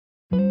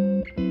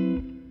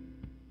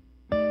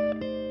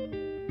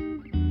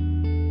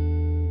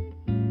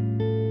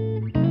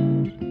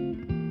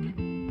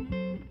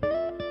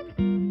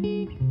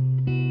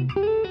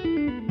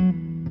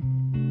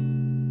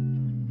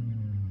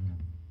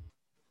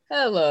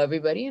Hello,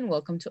 everybody, and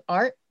welcome to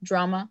Art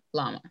Drama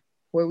Llama,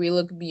 where we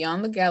look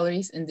beyond the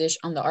galleries and dish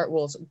on the art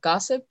world's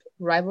gossip,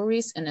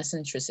 rivalries, and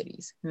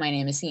eccentricities. My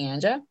name is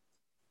Sianja.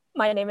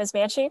 My name is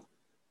Manchi.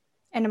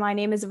 And my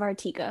name is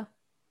Vartika.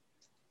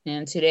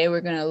 And today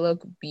we're going to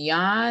look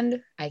beyond,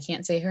 I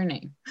can't say her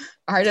name,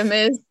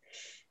 Artemis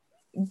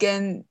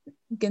Gentileschi.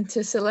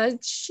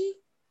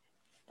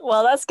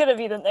 Well, that's going to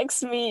be the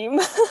next meme.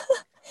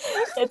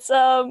 It's,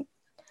 So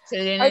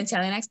in an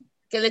Italian accent?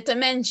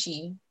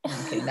 Gelitamenci. No,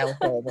 I'm kidding. That was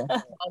horrible.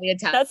 All the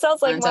Italians that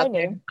sounds like my out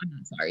there, name. I'm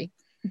not sorry.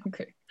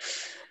 Okay.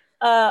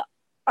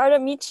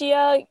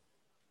 Artemisia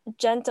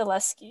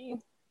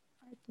Gentileschi.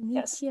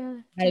 Yes.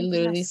 I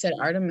literally said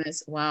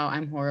Artemis. Wow,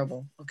 I'm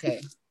horrible.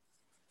 Okay.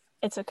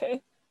 It's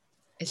okay.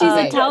 She's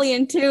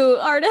Italian too,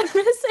 Artemis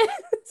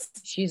is.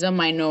 She's a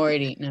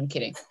minority. No, I'm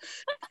kidding.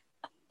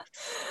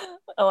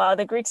 Oh, wow.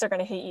 The Greeks are going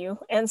to hate you.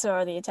 And so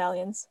are the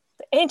Italians.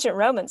 The ancient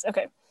Romans.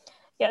 Okay.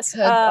 Yes.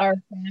 Because our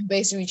fan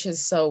base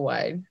reaches so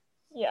wide.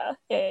 Yeah.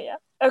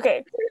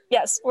 Okay.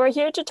 Yes. We're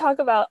here to talk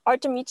about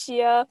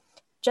Artemisia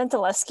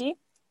Gentileschi.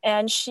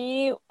 And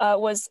she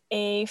was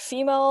a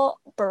female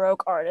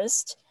Baroque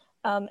artist.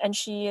 And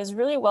she is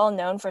really well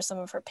known for some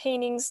of her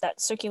paintings that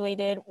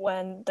circulated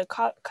when the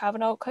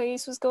Kavanaugh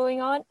case was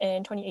going on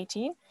in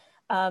 2018.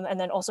 And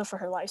then also for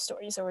her life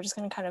story. So we're just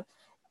going to kind of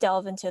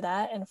delve into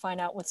that and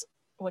find out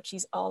what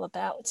she's all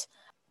about.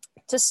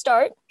 To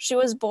start, she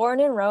was born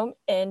in Rome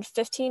in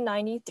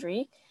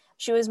 1593.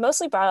 She was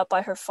mostly brought up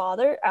by her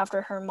father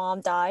after her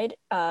mom died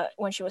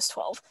when she was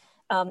 12.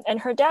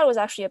 And her dad was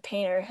actually a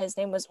painter. His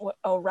name was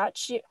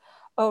Orazio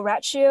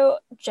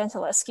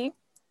Gentileschi.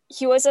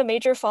 He was a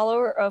major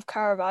follower of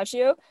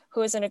Caravaggio,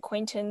 who was an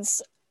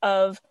acquaintance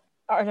of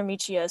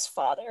Artemisia's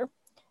father.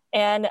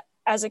 And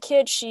as a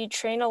kid, she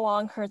trained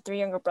along her three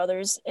younger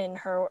brothers in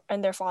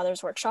their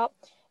father's workshop.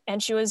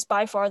 And she was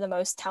by far the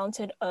most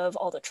talented of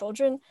all the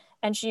children.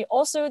 And she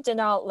also did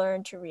not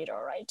learn to read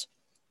or write.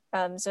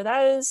 So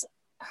that is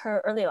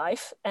her early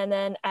life. And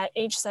then at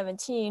age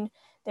 17,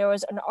 there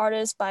was an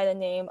artist by the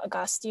name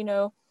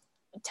Agostino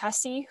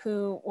Tassi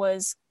who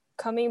was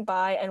coming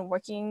by and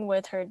working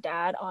with her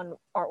dad on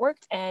artwork.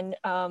 And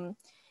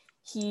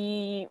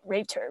he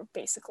raped her,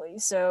 basically.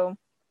 So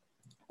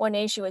one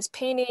day she was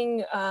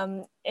painting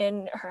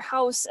in her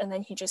house, and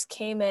then he just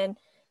came in,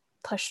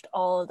 pushed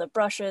all of the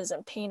brushes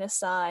and paint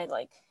aside,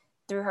 like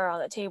threw her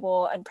on the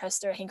table and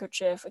pressed her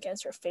handkerchief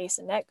against her face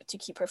and neck to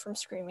keep her from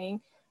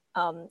screaming,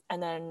 and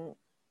then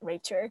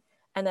raped her.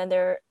 And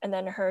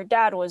then her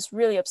dad was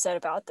really upset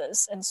about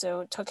this, and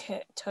so took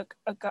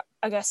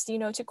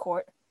Agostino to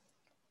court.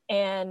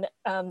 And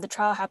the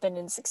trial happened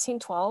in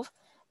 1612,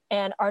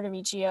 and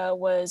Artemisia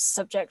was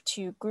subject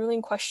to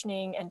grueling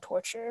questioning and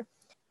torture.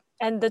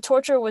 And the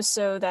torture was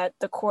so that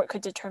the court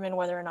could determine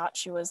whether or not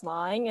she was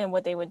lying. And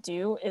what they would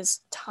do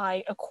is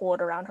tie a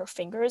cord around her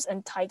fingers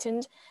and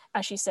tightened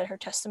as she said her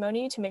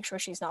testimony to make sure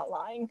she's not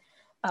lying.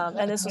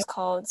 And this was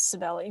called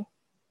Sibeli.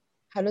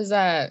 How does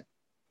that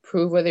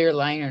prove whether you're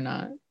lying or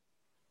not?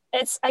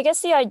 I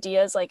guess the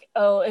idea is like,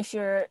 oh, if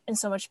you're in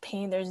so much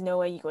pain, there's no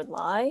way you would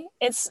lie.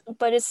 It's a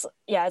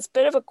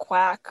bit of a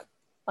quack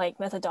like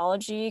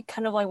methodology,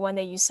 kind of like when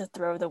they used to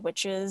throw the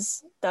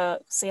witches,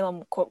 the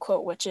Salem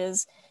quote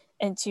witches,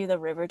 into the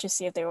river to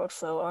see if they would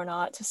float or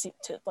not, to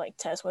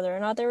test whether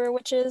or not they were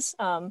witches.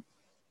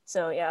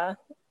 So yeah,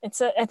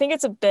 I think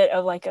it's a bit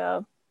of like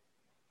a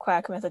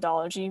quack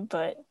methodology,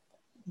 but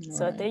it's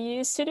what they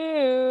used to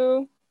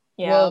do.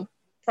 Yeah. Well,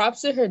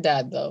 props to her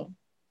dad though,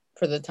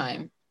 for the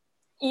time.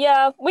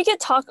 Yeah, we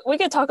could talk a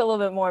little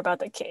bit more about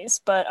the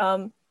case, but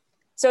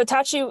so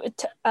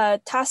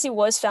Tassi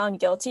was found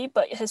guilty,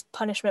 but his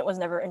punishment was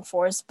never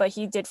enforced. But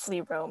he did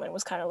flee Rome and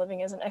was kind of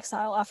living as an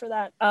exile after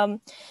that.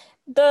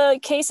 The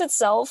case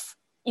itself,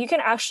 you can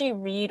actually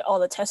read all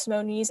the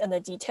testimonies and the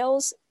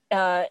details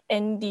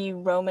in the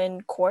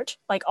Roman court.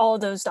 Like all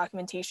of those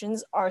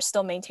documentations are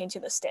still maintained to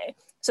this day.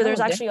 So there's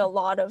actually a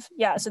lot of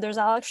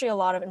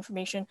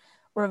information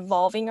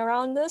revolving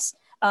around this,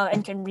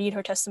 and can read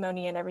her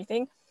testimony and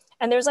everything.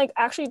 And there's like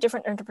actually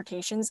different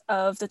interpretations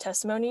of the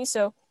testimony.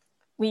 So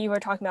we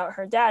were talking about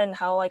her dad and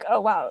how like, oh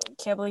wow,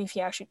 can't believe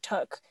he actually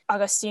took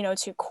Agostino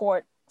to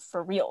court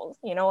for real.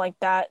 You know, like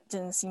that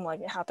didn't seem like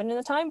it happened in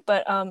the time.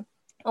 But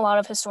a lot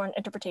of historian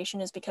interpretation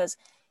is because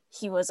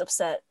he was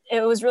upset.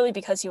 It was really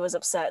because he was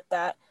upset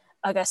that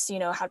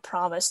Agostino had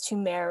promised to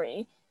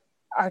marry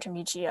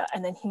Artemisia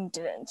and then he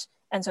didn't.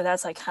 And so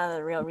that's like kind of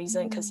the real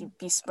reason, because he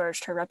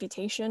besmirched her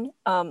reputation.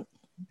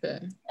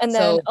 Okay. And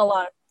then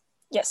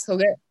yes. He'll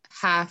get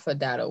half a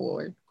dad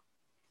award.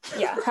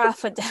 Yeah,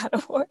 half a dad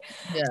award.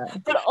 Yeah.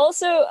 But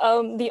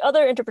also the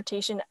other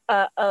interpretation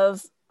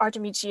of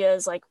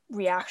Artemisia's like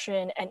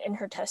reaction and in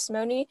her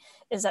testimony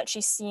is that she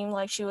seemed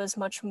like she was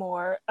much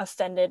more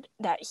offended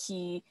that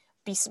he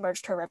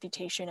besmirched her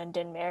reputation and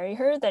didn't marry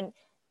her than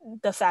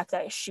the fact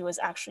that she was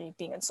actually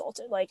being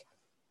insulted. Like,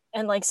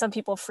 and like some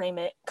people frame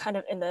it kind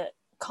of in the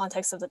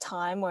context of the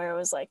time where it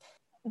was like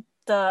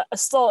the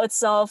assault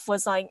itself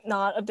was like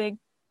not a big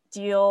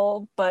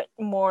deal, but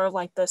more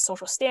like the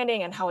social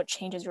standing and how it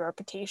changes your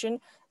reputation.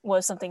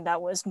 was something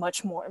that was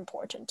much more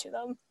important to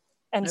them.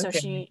 And so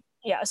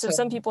so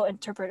some people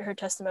interpret her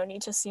testimony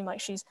to seem like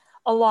she's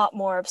a lot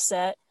more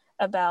upset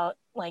about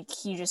like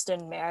he just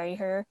didn't marry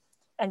her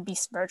and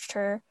besmirched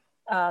her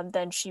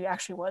than she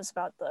actually was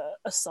about the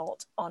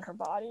assault on her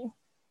body.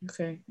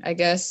 Okay, I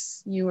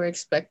guess you were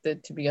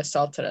expected to be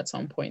assaulted at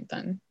some point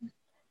then.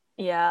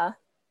 Yeah,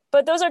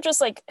 but those are just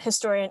like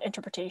historian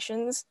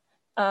interpretations.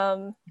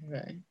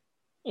 Okay.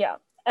 Yeah,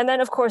 and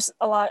then of course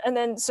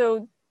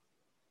so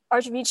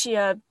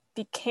Artemisia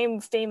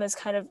became famous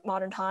kind of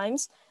modern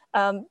times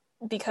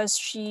because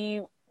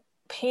she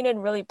painted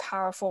really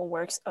powerful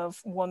works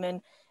of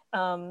women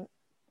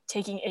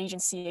taking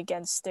agency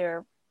against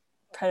their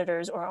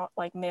predators or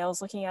like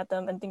males looking at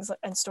them and things like,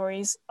 and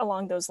stories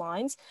along those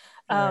lines.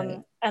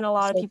 Right. And a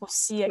lot of people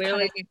see it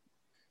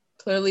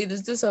clearly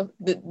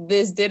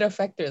this did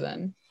affect her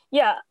then.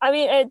 Yeah, I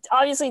mean, it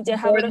obviously did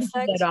have an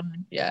effect.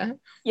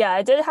 Yeah,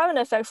 it did have an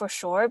effect for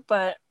sure,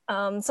 but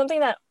something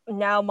that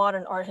now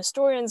modern art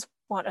historians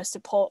want us to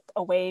pull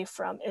away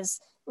from is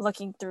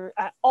looking through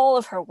at all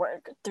of her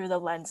work through the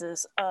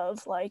lenses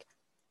of like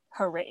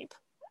her rape,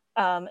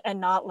 and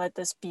not let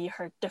this be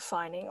her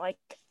defining, like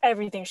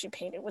everything she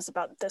painted was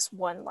about this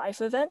one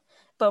life event,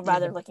 but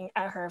rather looking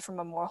at her from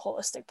a more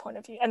holistic point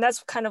of view. And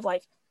that's kind of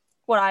like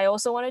what I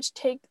also wanted to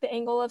take the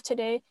angle of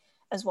today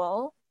as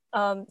well.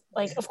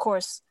 Of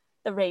course,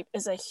 the rape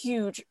is a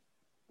huge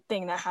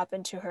thing that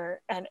happened to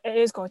her, and it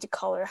is going to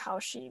color how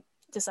she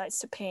decides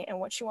to paint and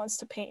what she wants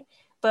to paint.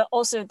 But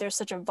also there's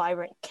such a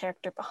vibrant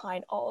character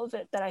behind all of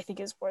it that I think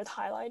is worth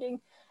highlighting.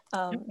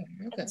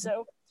 And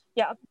so,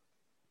 yeah.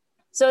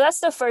 So that's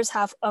the first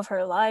half of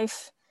her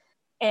life.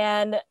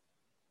 And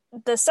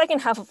the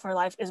second half of her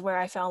life is where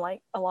I found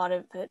like a lot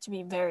of it to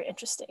be very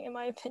interesting, in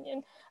my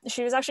opinion.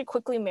 She was actually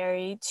quickly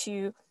married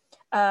to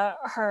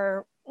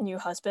her new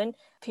husband,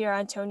 Pier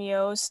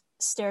Antonio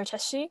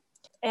Stereteschi.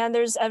 And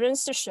there's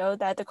evidence to show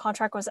that the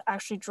contract was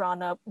actually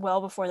drawn up well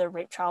before the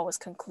rape trial was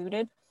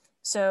concluded.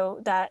 So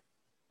that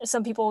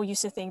some people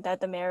used to think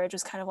that the marriage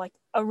was kind of like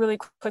a really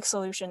quick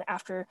solution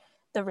after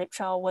the rape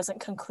trial wasn't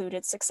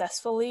concluded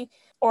successfully,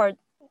 or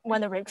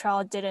when the rape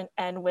trial didn't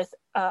end with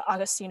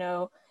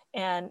Agostino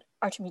and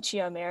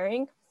Artemisia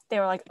marrying. They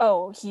were like,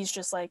 oh, he's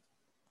just like,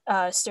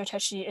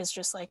 Stereteschi is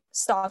just like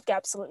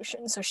stopgap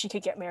solution so she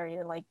could get married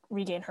and like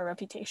regain her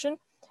reputation.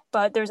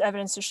 But there's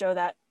evidence to show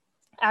that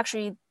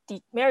actually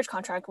the marriage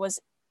contract was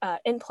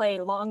in play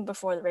long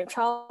before the rape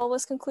trial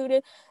was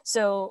concluded.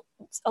 So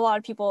a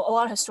lot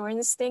of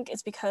historians think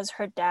it's because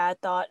her dad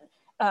thought,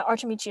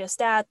 Artemisia's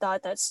dad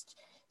thought that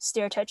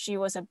Stereteschi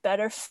was a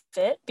better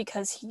fit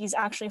because he's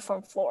actually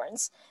from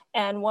Florence.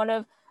 And one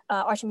of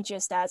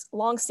Artemisia's dad's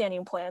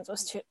long-standing plans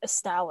was to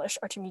establish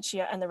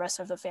Artemisia and the rest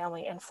of the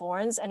family in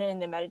Florence and in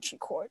the Medici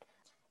court.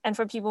 And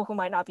for people who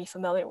might not be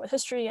familiar with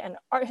history and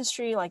art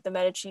history, like the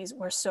Medicis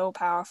were so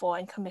powerful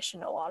and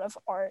commissioned a lot of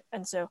art.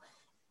 And so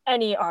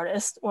any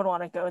artist would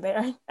want to go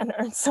there and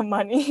earn some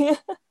money.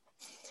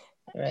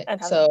 Right.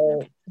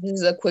 So this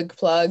is a quick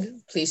plug.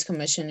 Please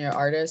commission your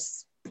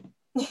artists.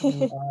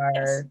 You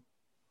are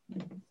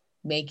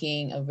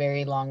making a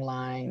very long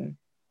line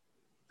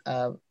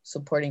of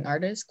supporting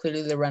artists.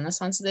 Clearly the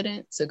Renaissance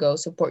didn't. So go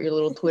support your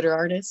little Twitter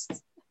artists.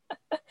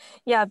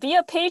 Yeah, be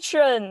a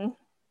patron.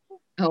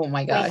 Oh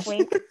my gosh.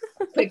 Wink,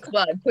 wink.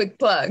 Quick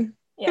plug.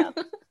 Yeah,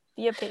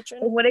 be a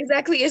patron. What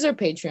exactly is our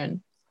Patreon?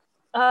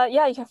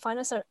 Yeah, you can find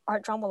us at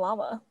Art Drama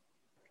Llama.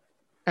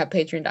 At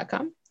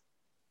patreon.com?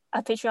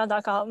 At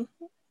patreon.com.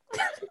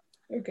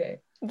 Okay.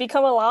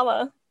 Become a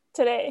llama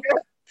today.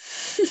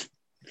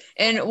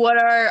 And what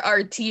are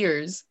our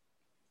tiers?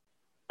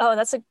 Oh,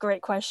 that's a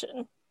great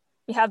question.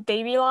 We have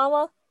baby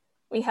llama,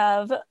 we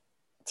have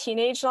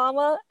teenage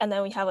llama, and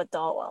then we have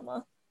adult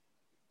llama.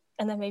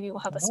 And then maybe we'll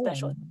have a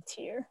special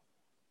tier.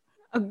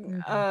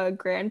 A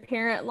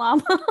grandparent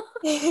llama.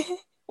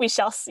 We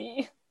shall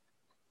see.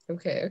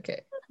 Okay.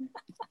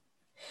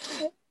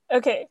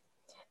 Okay.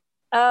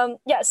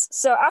 Yes,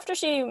 so after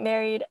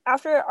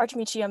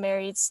Artemisia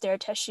married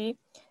Stereteschi,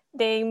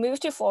 they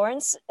moved to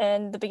Florence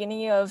in the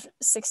beginning of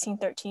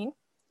 1613.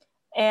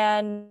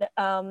 And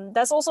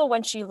that's also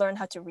when she learned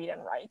how to read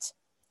and write.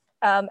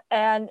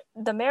 And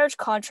the marriage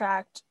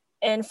contract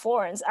in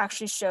Florence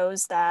actually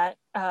shows that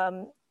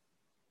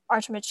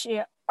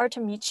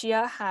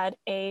Artemisia had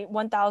a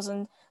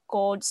 1,000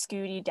 gold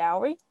scudi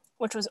dowry,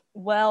 which was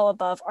well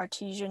above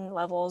artisan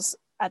levels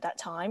at that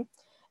time,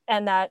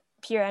 and that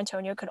Pier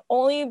Antonio could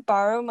only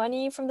borrow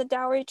money from the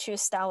dowry to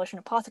establish an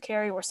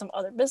apothecary or some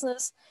other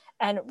business,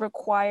 and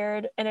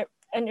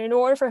in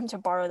order for him to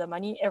borrow the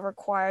money, it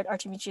required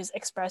Artemisia's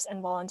express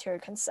and voluntary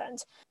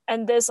consent.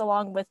 And this,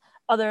 along with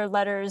other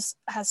letters,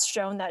 has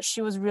shown that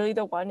she was really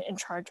the one in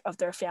charge of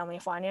their family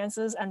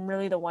finances and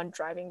really the one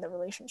driving the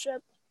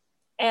relationship.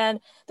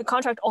 And the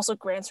contract also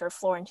grants her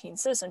Florentine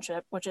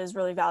citizenship, which is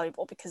really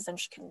valuable because then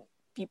she can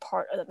be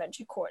part of the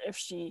Medici court if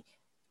she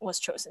was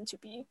chosen to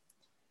be.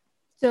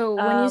 So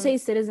when you say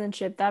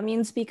citizenship, that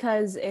means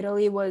because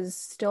Italy was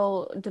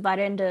still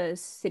divided into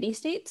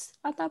city-states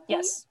at that point?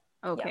 Yes.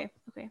 Okay.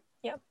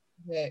 Yeah.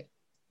 Okay.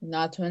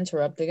 Not to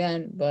interrupt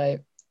again,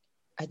 but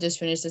I just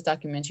finished this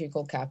documentary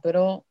called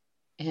Capital,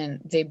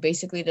 and they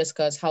basically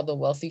discuss how the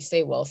wealthy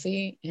stay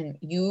wealthy. And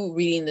you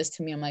reading this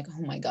to me, I'm like,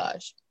 oh my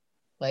gosh,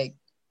 like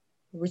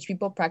rich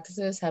people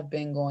practices have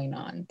been going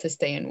on to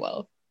stay in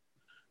wealth.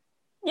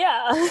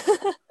 Yeah.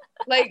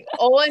 Like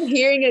all I'm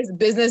hearing is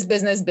business,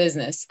 business,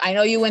 business. I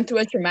know you went through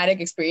a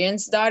traumatic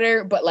experience,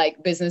 daughter, but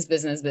like business,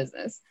 business,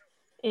 business.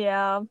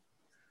 Yeah,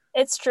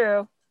 it's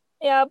true.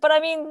 Yeah, but I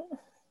mean,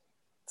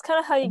 it's kind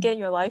of how you get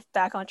your life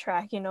back on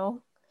track, you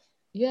know?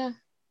 Yeah.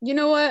 You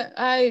know what?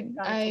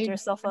 Pick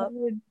yourself up.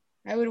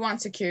 I would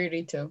want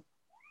security too.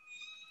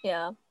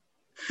 Yeah.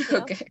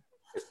 Okay.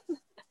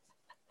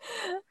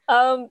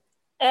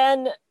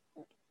 And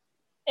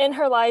in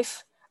her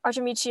life,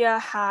 Artemisia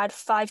had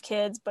 5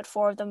 kids, but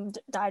 4 of them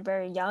died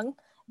very young.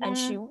 And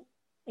she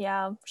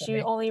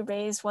only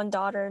raised one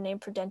daughter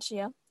named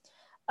Prudentia.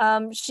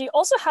 She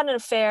also had an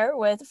affair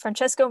with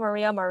Francesco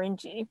Maria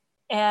Maringhi.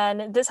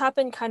 And this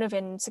happened kind of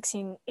in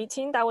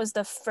 1618. That was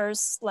the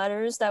first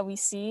letters that we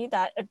see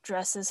that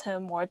addresses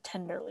him more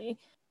tenderly.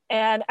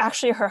 And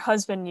actually her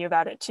husband knew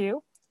about it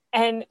too.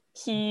 And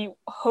he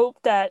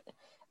hoped that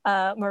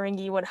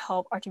Maringhi would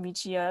help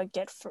Artemisia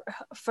get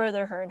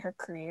further her in her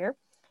career.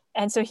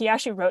 And so he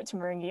actually wrote to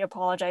Maringhi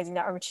apologizing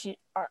that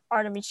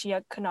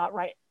Artemisia could not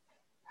write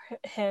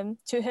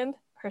to him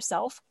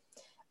herself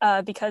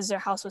because their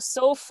house was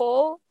so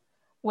full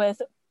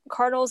with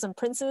cardinals and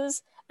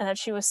princes, and that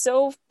she was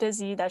so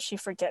busy that she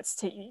forgets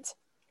to eat.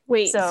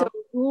 Wait, so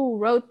who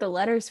wrote the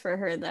letters for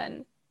her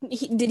then?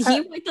 Did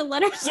he write the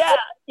letters?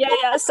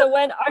 Yeah. So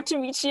when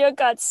Artemisia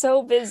got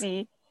so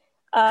busy,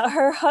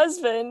 her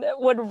husband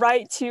would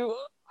write to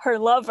her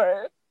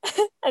lover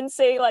and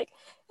say like,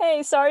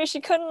 hey, sorry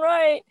she couldn't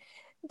write.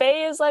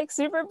 Bay is like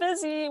super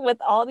busy with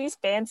all these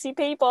fancy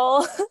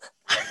people.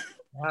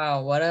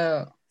 Wow, what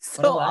a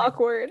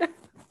awkward.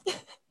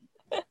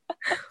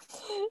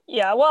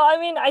 Yeah, well, I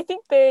mean, I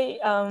think they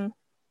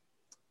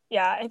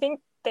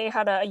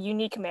had a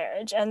unique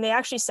marriage, and they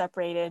actually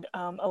separated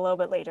a little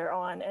bit later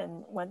on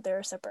and went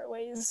their separate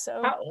ways.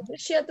 So how old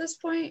is she at this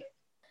point?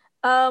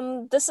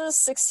 This is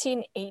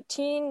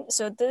 1618,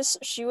 so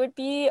she would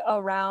be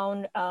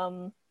around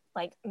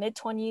like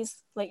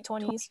mid-20s, late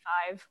 20s.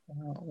 25.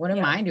 What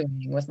am I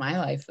doing with my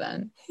life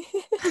then?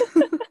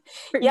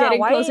 We're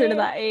getting closer to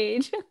that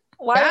age.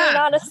 Why are you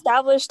not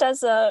established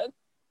as a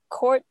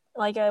court?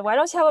 Like, why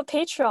don't you have a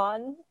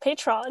patron?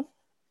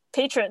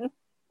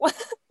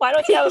 Why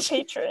don't you have a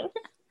patron?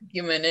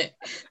 Give me a minute.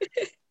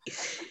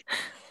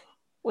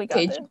 We got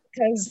it.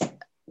 Because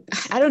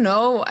I don't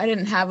know. I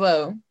didn't have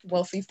a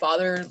wealthy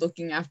father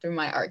looking after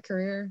my art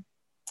career.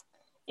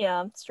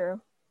 Yeah, it's true.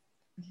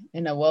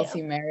 In a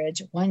wealthy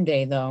marriage. One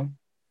day, though.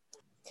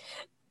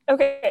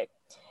 Okay.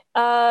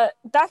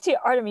 Back to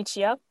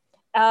Artemisia.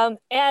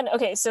 And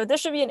okay, so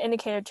this should be an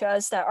indicator to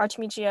us that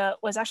Artemisia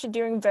was actually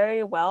doing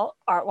very well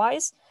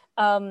art-wise,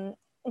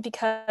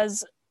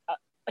 because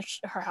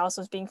her house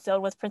was being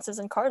filled with princes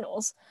and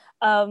cardinals.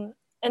 And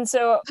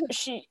so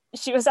she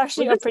was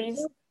actually a pretty...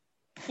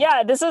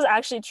 Yeah, this was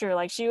actually true.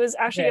 Like, she was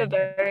actually a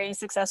very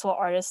successful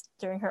artist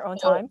during her own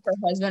time. Her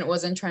husband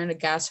wasn't trying to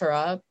gas her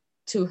up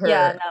to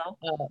her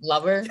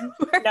lover?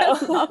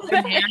 No.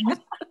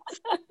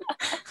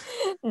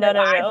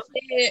 No.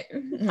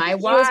 My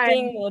wife.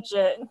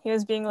 He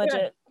was being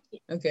legit.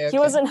 Okay. He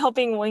wasn't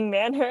helping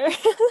wingman her.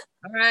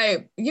 All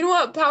right. You know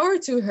what? Power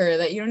to her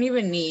that you don't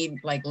even need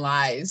like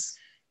lies.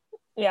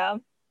 Yeah.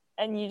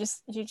 And you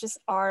just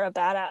are a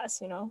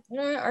badass, you know?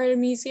 Yeah,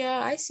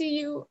 Artemisia, I see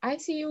you,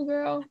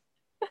 girl.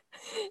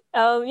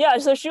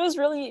 So she was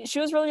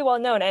really well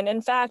known, and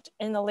in fact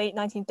in the late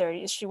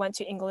 1930s she went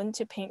to England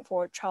to paint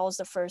for Charles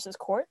I's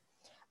court.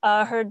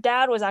 Her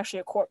dad was actually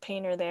a court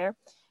painter there,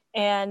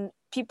 and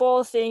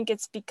people think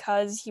it's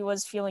because he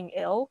was feeling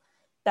ill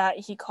that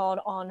he called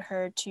on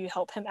her to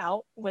help him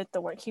out with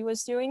the work he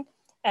was doing,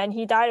 and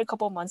he died a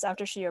couple months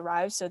after she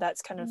arrived, so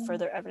that's kind of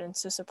further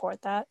evidence to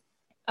support that.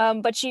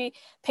 But she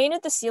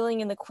painted the ceiling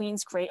in the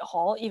Queen's Great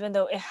Hall, even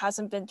though it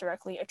hasn't been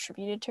directly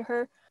attributed to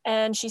her.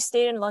 And she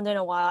stayed in London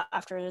a while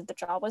after the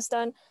job was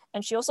done.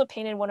 And she also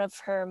painted one of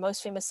her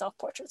most famous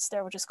self-portraits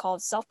there, which is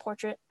called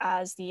Self-Portrait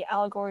as the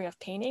Allegory of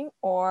Painting,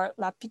 or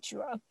La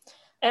Pittura.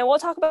 And we'll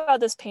talk about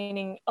this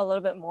painting a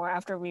little bit more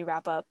after we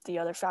wrap up the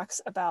other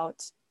facts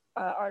about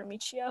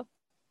Artemisia.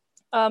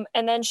 And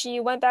then she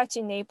went back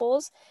to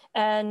Naples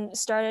and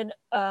started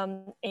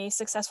a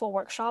successful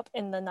workshop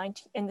in the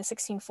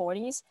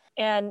 1640s.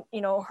 And,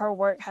 you know, her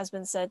work has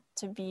been said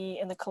to be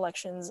in the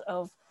collections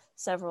of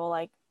several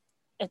like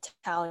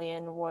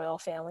Italian royal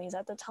families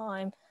at the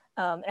time,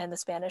 and the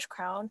Spanish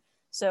crown.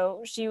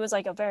 So she was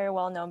like a very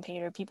well-known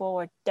painter. People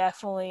were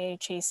definitely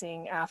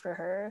chasing after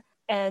her,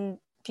 and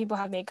people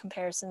have made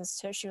comparisons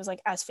to she was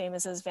like as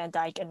famous as Van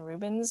Dyck and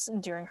Rubens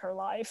during her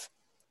life.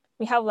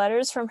 We have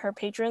letters from her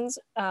patrons,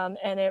 and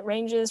it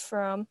ranges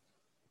from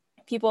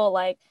people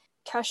like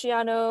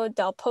Casciano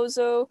del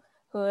Pozzo,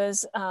 who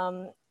is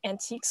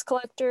antiques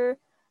collector,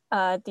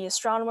 the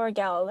astronomer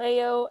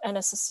Galileo, and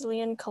a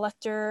Sicilian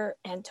collector,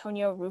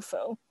 Antonio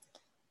Ruffo.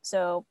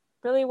 So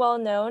really well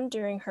known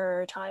during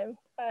her time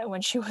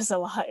when she was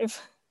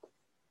alive.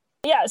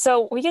 Yeah,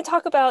 so we can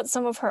talk about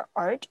some of her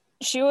art.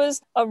 She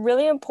was a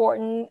really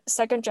important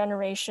second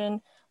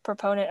generation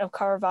proponent of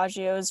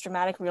Caravaggio's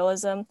dramatic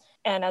realism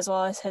and as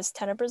well as his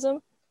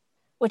tenebrism,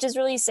 which is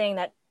really saying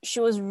that she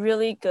was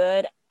really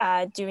good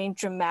at doing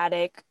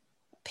dramatic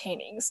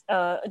paintings,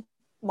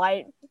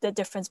 the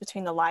difference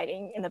between the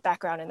lighting in the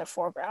background and the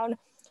foreground.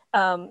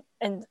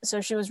 And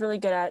so she was really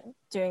good at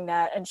doing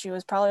that, and she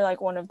was probably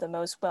like one of the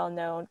most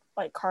well-known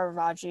like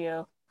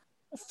Caravaggio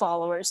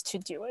followers to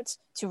do it,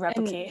 to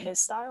replicate his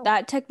style.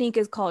 That technique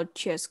is called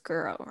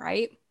chiaroscuro,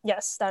 right?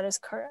 Yes, that is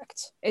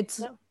correct.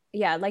 It's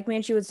yeah, like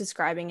Manchi was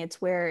describing,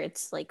 it's where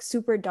it's like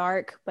super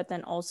dark, but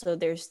then also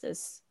there's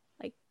this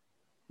like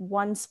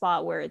one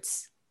spot where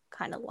it's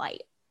kind of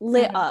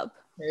lit up.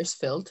 There's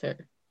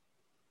filter.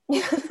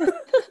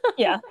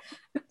 Yeah,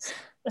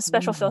 a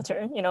special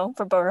filter,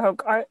 for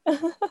Baroque art.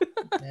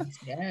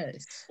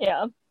 Yes.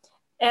 Yeah.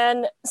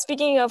 And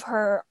speaking of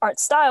her art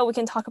style, we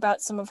can talk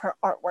about some of her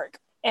artwork.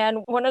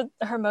 And one of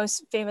her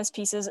most famous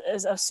pieces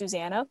is of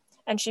Susanna.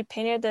 And she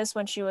painted this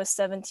when she was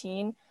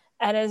 17.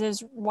 And it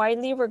is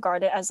widely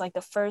regarded as like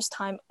the first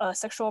time a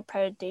sexual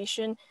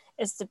predation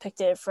is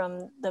depicted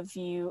from the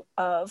view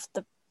of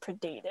the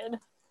predated.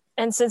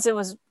 And since it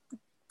was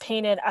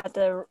painted at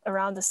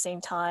around the same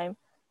time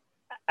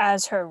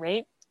as her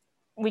rape,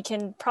 we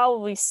can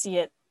probably see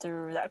it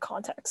through that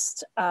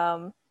context.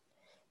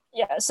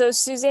 So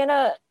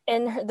Susanna,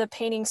 in the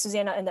painting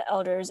Susanna and the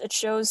Elders, it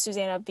shows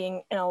Susanna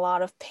being in a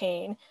lot of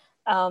pain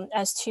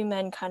as two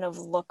men kind of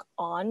look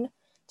on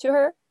to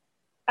her.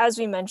 As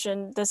we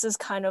mentioned, this is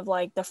kind of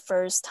like the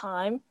first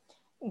time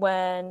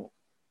when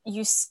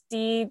you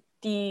see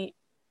the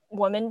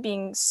woman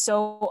being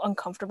so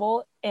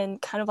uncomfortable in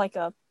kind of like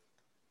a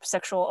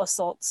sexual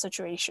assault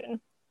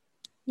situation.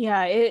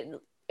 Yeah, it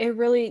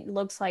really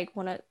looks like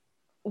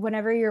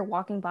whenever you're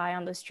walking by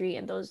on the street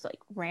and those like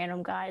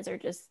random guys are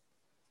just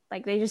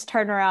like, they just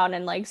turn around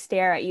and like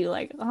stare at you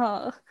like,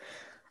 oh.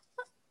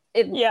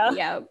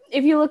 Yeah.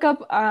 If you look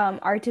up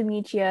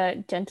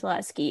Artemisia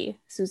Gentileschi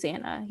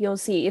Susanna, you'll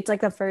see it's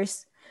like the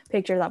first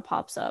picture that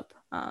pops up.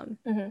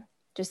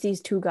 Just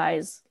these two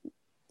guys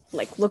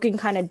like looking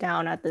kind of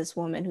down at this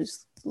woman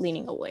who's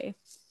leaning away.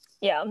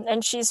 Yeah,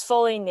 and she's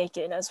fully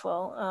naked as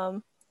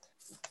well.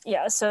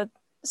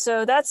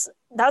 So that's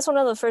one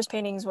of the first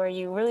paintings where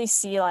you really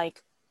see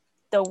like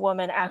the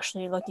woman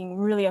actually looking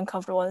really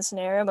uncomfortable in the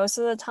scenario. Most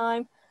of the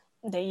time,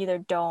 they either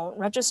don't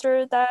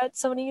register that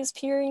somebody is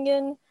peering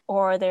in,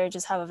 or they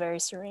just have a very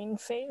serene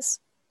face.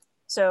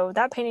 So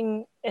that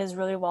painting is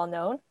really well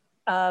known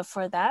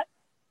for that.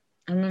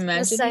 I'm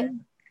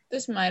imagining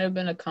this might have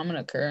been a common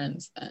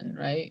occurrence then,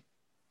 right?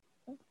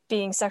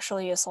 Being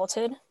sexually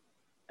assaulted.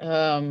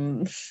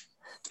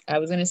 I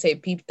was gonna say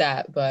peep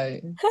that,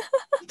 but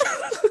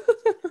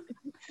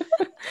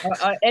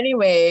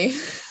anyway.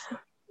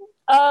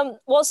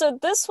 So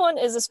this one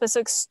is a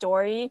specific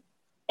story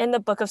in the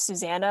Book of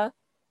Susanna,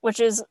 which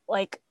is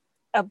like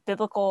a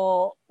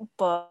biblical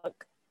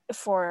book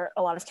for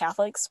a lot of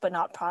Catholics, but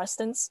not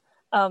Protestants.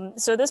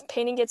 So this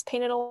painting gets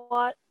painted a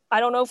lot. I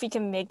don't know if we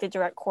can make the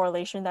direct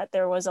correlation that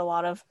there was a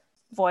lot of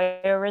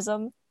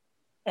voyeurism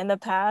in the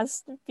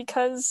past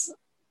because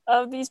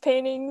of these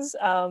paintings.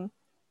 All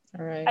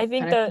right. I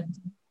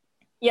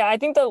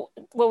think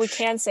what we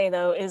can say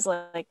though is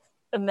like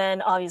the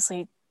men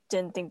obviously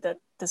didn't think that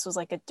this was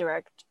like a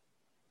direct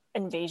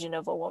invasion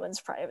of a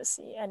woman's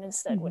privacy, and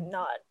instead would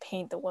not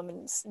paint the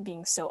woman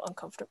being so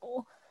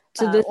uncomfortable.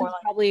 So this is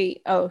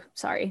probably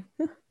sorry.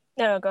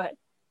 No, go ahead.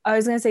 I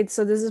was gonna say,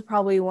 so this is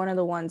probably one of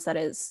the ones that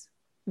is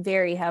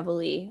very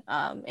heavily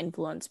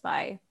influenced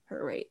by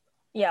her rape.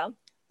 Yeah,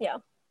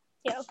 and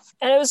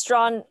it was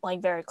drawn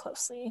like very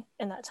closely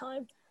in that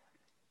time.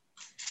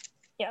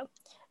 Yeah,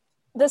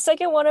 the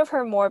second one of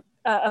her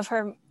of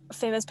her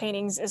famous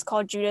paintings is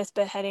called Judith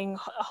beheading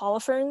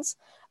Holofernes.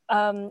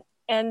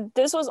 And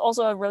this was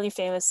also a really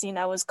famous scene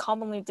that was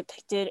commonly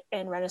depicted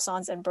in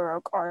Renaissance and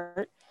Baroque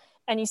art.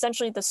 And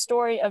essentially the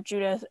story of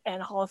Judith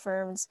and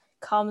Holofernes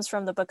comes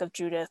from the Book of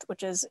Judith,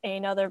 which is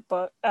another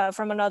book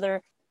from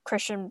another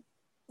Christian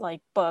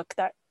book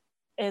that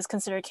is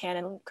considered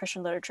canon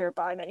Christian literature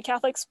by many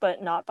Catholics,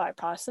 but not by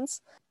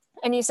Protestants.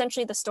 And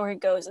essentially the story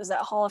goes is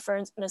that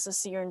Holofernes is a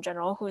Syrian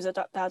general who is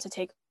about to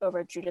take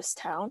over Judith's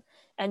town.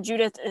 And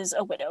Judith is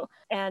a widow,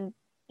 and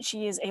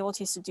she is able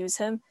to seduce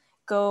him,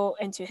 go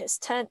into his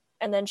tent,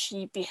 and then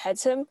she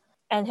beheads him,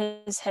 and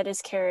his head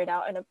is carried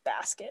out in a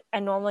basket.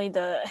 And normally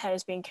the head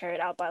is being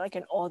carried out by like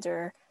an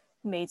older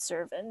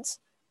maidservant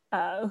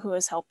who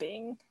is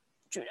helping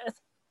Judith.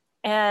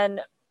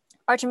 And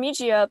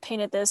Artemisia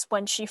painted this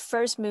when she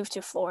first moved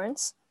to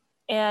Florence.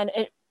 And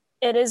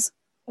it is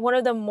one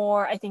of the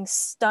more, I think,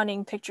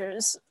 stunning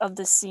pictures of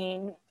the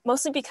scene,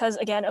 mostly because,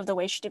 again, of the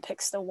way she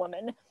depicts the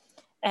woman.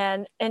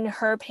 And in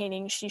her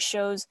painting, she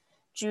shows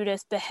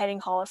Judith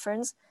beheading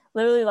Holofernes.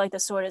 Literally, like the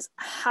sword is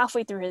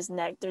halfway through his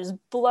neck. There's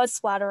blood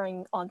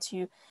splattering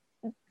onto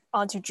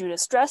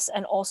Judith's dress,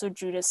 and also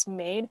Judith's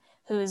maid,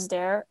 who is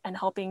there and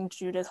helping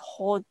Judith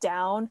hold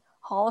down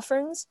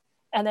Holofernes.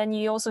 And then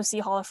you also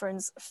see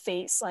Holofernes'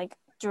 face like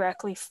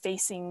directly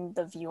facing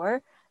the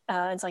viewer.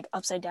 It's like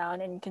upside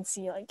down, and you can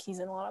see like he's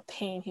in a lot of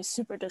pain. He's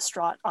super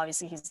distraught.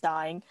 Obviously, he's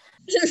dying.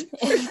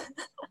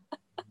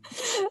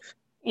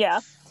 Yeah.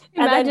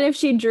 Imagine if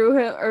she drew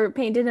him or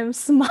painted him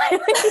smiling.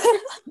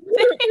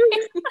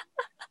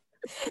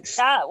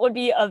 That would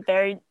be a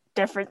very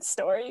different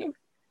story.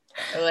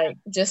 Or like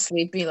just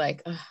sleepy,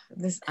 like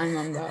I'm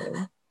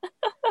unbothered.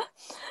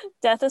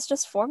 Death is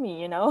just for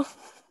me, you know.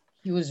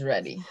 He was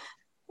ready.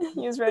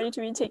 He was ready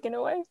to be taken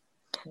away.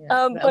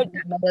 Yeah, but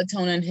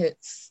melatonin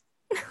hits.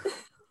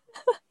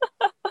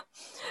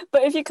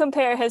 But if you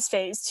compare his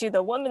face to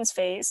the woman's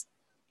face,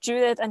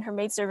 Judith and her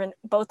maidservant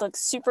both look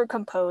super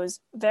composed,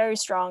 very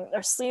strong.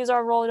 Their sleeves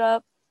are rolled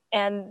up,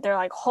 and they're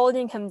like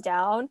holding him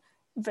down,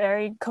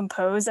 very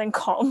composed and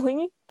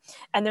calmly.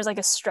 And there's like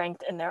a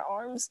strength in their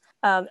arms.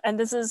 And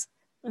this is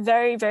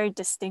very, very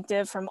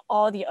distinctive from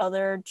all the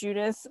other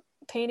Judith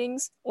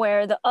paintings,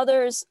 where the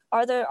other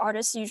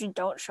artists usually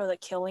don't show the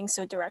killing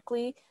so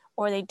directly,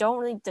 or they don't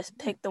really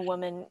depict the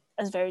woman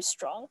as very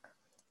strong.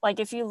 Like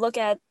if you look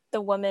at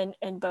the woman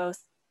in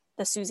both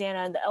the Susanna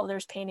and the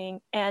Elders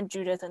painting and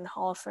Judith and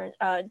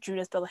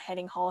Judith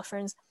beheading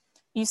Holofernes,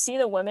 you see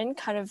the women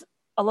kind of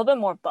a little bit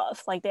more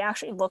buff. Like they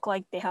actually look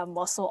like they have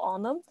muscle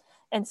on them,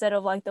 instead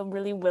of like the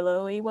really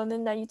willowy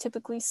women that you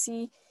typically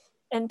see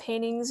in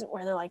paintings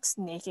where they're like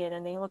naked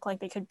and they look like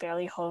they could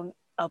barely hold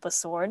up a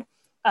sword.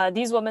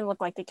 These women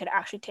look like they could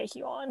actually take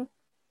you on.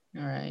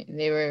 All right,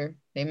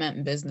 they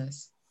meant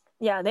business.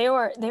 Yeah, they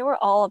were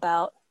all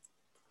about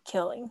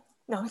killing.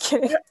 No, I'm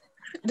kidding.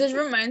 This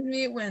reminds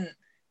me when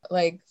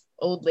like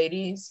old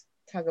ladies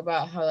talk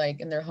about how like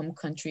in their home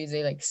countries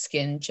they like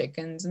skin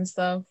chickens and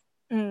stuff.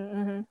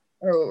 Mm-hmm.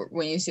 Or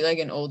when you see like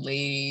an old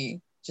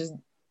lady just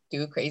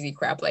do crazy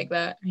crap like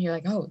that, and you're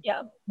like, oh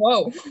yeah,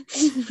 whoa.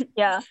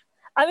 Yeah,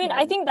 I mean,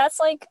 I think that's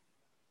like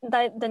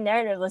the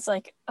narrative is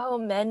like, oh,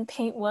 men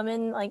paint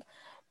women like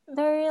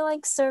very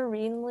like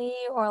serenely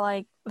or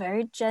like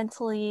very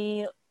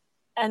gently,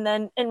 and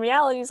then in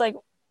reality it's like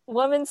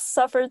women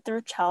suffer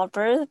through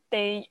childbirth.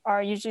 They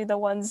are usually the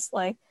ones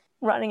like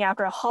running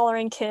after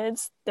hollering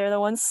kids. They're the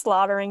ones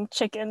slaughtering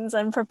chickens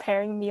and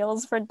preparing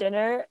meals for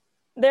dinner.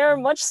 They're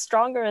much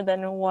stronger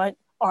than what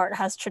art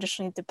has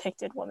traditionally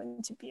depicted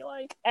women to be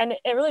like. And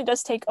it really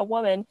does take a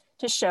woman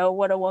to show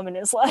what a woman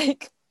is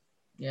like.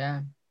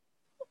 Yeah.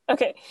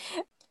 Okay.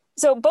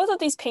 So both of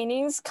these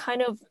paintings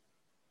kind of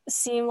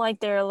seem like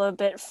they're a little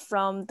bit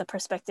from the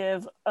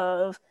perspective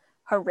of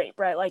her rape,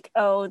 right? Like,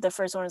 oh, the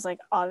first one is like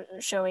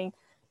showing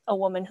a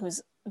woman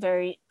who's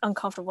very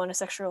uncomfortable in a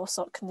sexual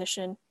assault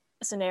condition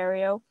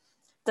scenario.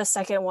 The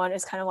second one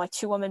is kind of like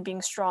two women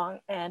being strong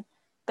and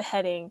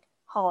beheading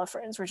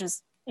Holofernes, which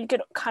is, you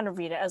could kind of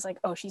read it as like,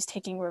 oh, she's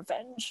taking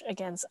revenge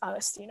against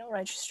Agostino,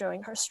 right? She's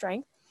showing her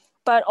strength.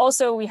 But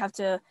also we have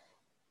to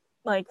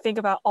like think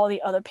about all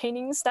the other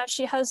paintings that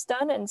she has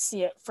done and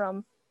see it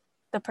from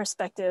the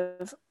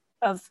perspective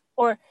of,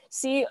 or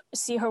see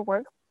her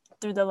work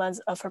through the lens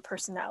of her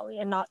personality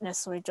and not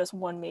necessarily just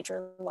one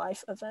major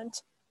life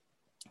event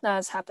that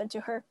has happened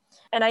to her.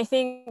 And I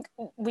think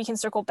we can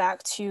circle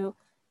back to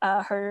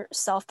her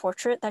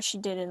self-portrait that she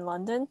did in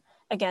London.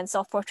 Again,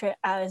 self-portrait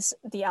as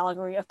the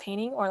allegory of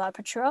painting, or La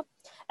Pittura.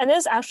 And this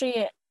is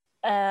actually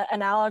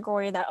an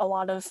allegory that a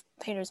lot of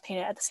painters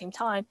painted at the same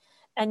time.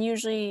 And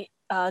usually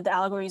the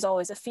allegory is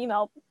always a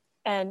female.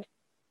 And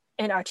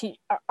in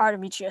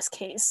Artemisia's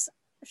case,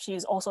 she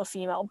is also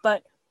female,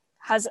 but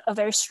has a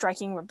very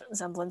striking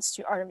resemblance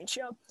to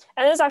Artemisia.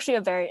 And this is actually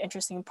a very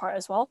interesting part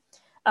as well.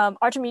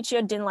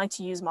 Artemisia didn't like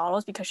to use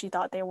models because she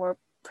thought they were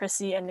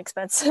prissy and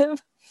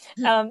expensive.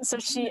 So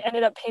she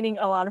ended up painting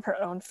a lot of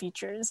her own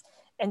features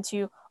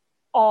into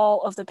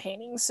all of the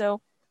paintings.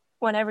 So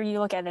whenever you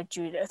look at a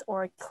Judith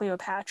or a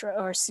Cleopatra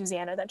or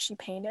Susanna that she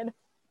painted,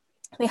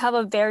 they have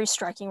a very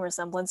striking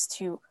resemblance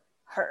to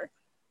her,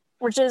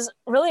 which is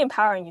really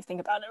empowering. You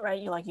think about it,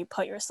 right? You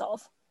put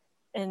yourself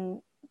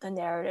in the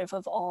narrative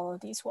of all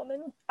of these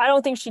women. I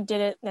don't think she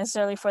did it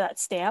necessarily for that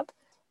stamp,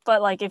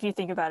 but like if you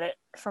think about it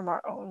from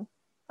our own,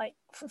 like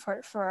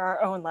for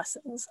our own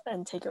lessons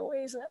and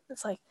takeaways,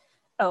 it's like,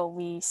 oh,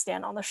 we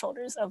stand on the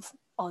shoulders of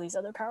all these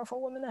other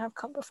powerful women that have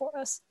come before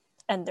us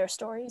and their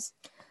stories.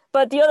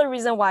 But the other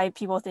reason why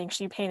people think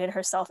she painted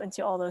herself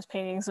into all those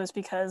paintings was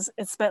because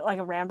it's a bit like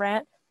a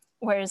Rembrandt,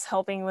 where it's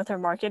helping with her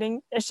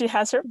marketing, and she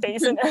has her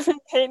face in every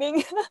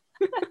painting.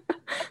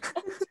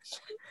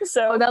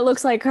 So that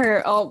looks like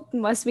her. Oh,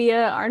 must be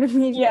a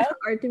Artemisia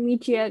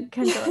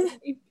kind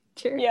of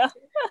picture. Yeah.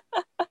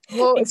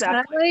 Well, it's kind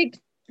of like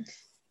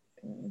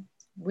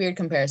weird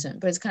comparison,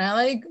 but it's kind of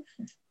like,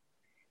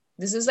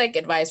 this is like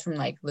advice from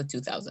like the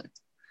 2000s,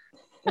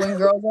 when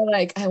girls are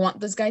like, I want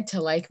this guy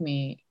to like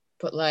me,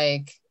 but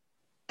like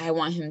I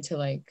want him to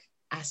like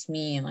ask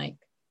me and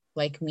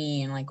like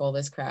me and like all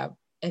this crap,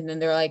 and then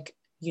they're like,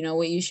 you know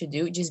what you should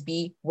do? Just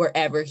be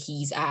wherever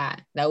he's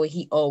at. That way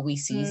he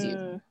always sees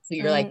you, so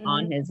you're like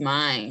on his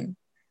mind.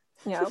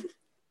 Yeah.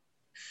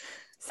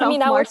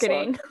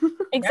 Self-marketing.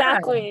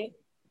 Exactly. Yeah.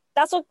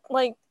 That's what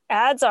like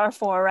ads are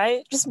for,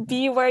 right? Just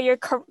be where your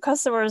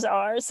customers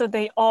are, so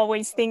they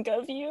always think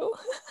of you.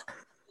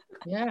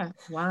 Yeah.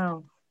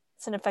 Wow.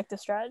 It's an effective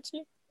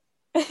strategy.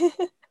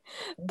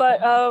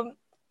 But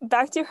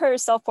back to her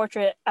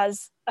self-portrait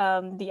as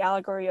the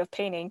allegory of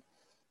painting.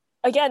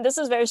 Again, this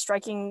is very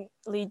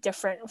strikingly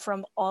different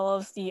from all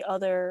of the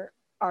other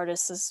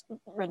artists'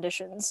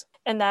 renditions,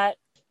 and that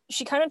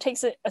she kind of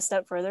takes it a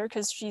step further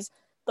because she's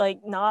like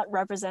not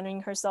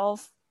representing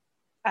herself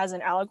as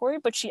an allegory,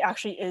 but she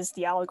actually is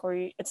the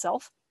allegory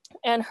itself.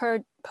 And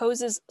her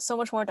pose is so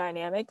much more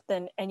dynamic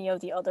than any of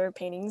the other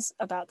paintings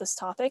about this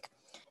topic.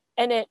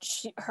 And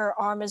her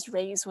arm is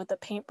raised with a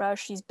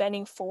paintbrush. She's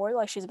bending forward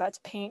like she's about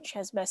to paint. She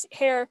has messy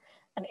hair,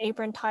 an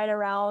apron tied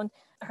around.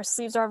 Her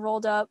sleeves are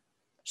rolled up.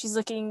 She's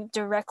looking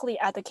directly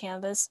at the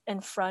canvas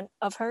in front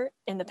of her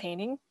in the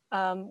painting,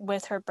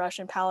 with her brush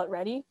and palette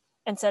ready,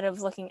 instead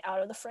of looking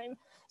out of the frame.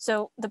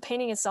 So the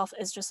painting itself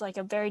is just like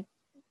a very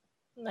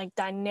like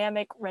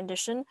dynamic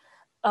rendition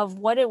of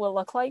what it will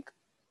look like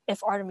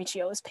if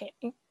Artemisia was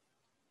painting.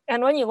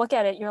 And when you look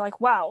at it, you're like,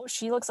 wow,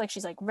 she looks like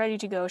she's like ready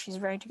to go. She's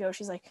ready to go.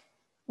 She's like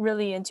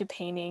really into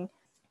painting,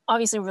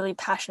 obviously really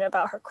passionate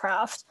about her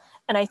craft.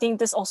 And I think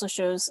this also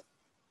shows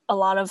a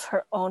lot of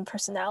her own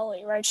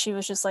personality, right? She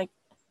was just like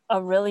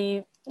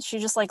she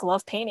just like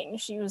loved painting.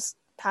 She was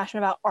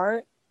passionate about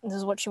art. This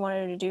is what she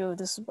wanted to do.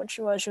 This is what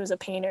she was. She was a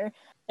painter,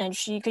 and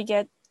she could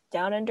get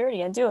down and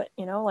dirty and do it,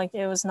 you know? Like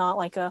it was not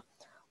like a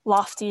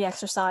lofty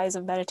exercise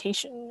of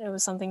meditation. It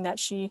was something that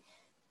she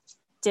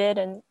did,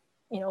 and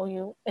you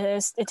know,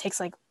 it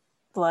takes like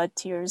blood,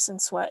 tears, and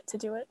sweat to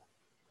do it.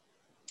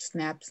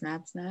 Snap,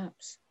 snap,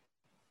 snaps.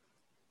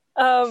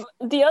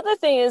 The other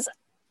thing is,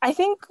 I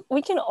think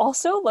we can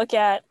also look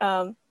at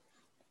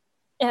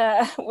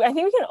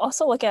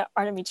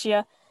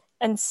Artemisia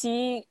and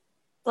see,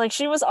 like,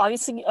 she was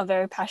obviously a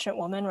very passionate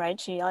woman, right?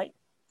 She like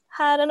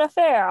had an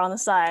affair on the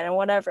side and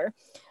whatever.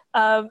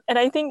 And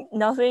I think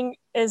nothing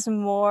is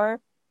more,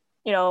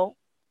 you know,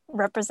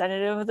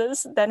 representative of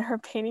this than her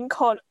painting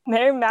called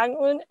Mary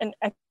Magdalene in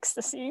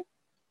Ecstasy.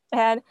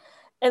 And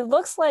it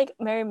looks like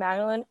Mary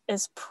Magdalene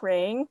is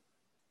praying.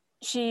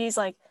 She's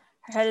like,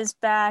 her head is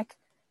back,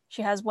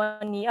 she has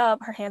one knee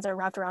up, her hands are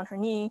wrapped around her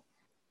knee,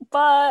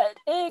 but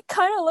it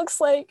kind of looks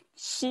like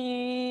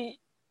she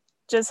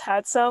just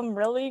had some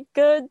really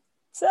good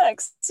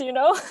sex, you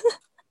know?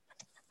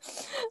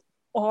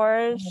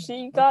 Or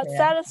she got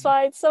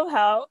satisfied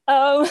somehow.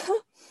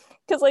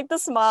 Because like the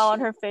smile on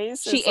her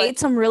face, she ate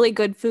some really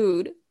good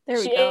food. There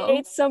we go. She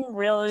ate some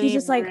really, she's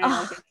just like,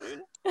 really good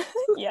food.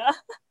 Yeah.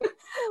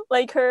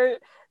 Like her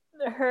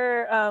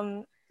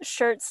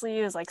shirt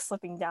sleeve is like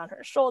slipping down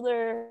her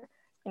shoulder.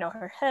 You know,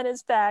 her head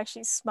is back.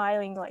 She's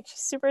smiling like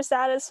she's super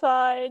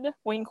satisfied.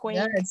 Wink, wink.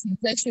 Yeah, it seems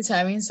like she's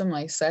having some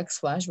like sex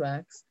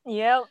flashbacks.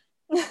 Yep.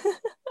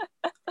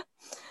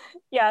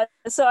 Yeah,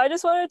 so I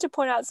just wanted to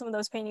point out some of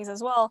those paintings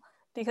as well,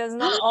 because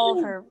not all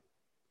of her.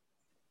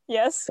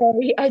 Yes?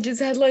 Sorry, I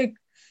just had like,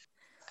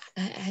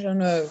 I don't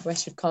know if I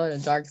should call it a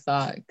dark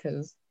thought,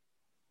 because,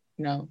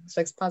 you know,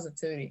 sex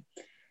positivity.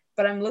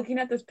 But I'm looking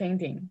at this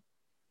painting,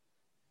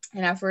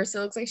 and at first it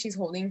looks like she's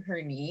holding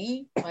her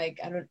knee. Like,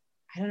 I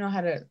don't know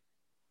how to,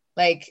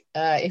 like,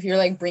 if you're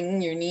like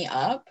bringing your knee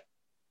up,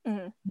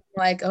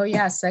 like, oh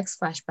yeah, sex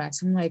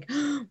flashbacks. I'm like,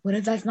 what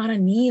if that's not a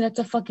knee? That's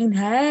a fucking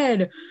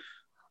head.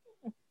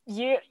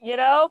 You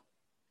know,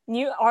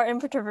 new art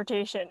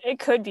interpretation. It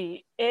could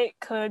be.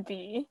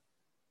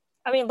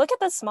 I mean, look at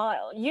the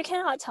smile. You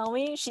cannot tell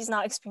me she's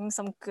not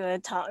experiencing some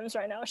good times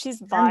right now.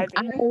 She's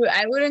vibing.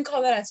 I wouldn't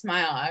call that a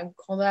smile. I would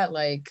call that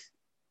like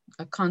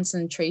a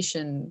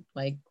concentration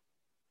like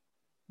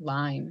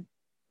line.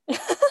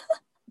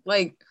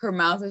 Like her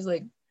mouth is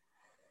like,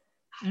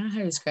 I don't know how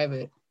to describe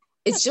it.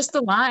 It's just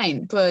a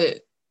line, but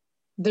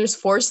there's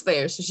force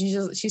there. So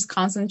she's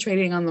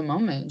concentrating on the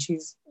moment.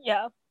 She's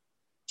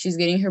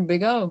getting her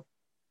big O.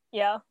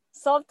 Yeah.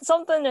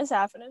 Something is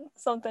happening.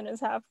 Something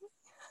is happening.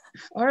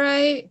 All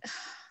right,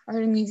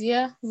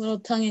 Artemisia, a little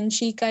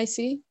tongue-in-cheek, I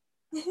see.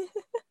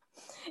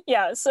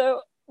 Yeah, so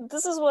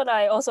this is what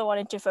I also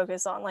wanted to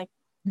focus on. Like,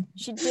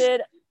 she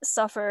did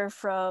suffer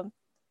from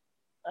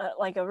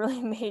like a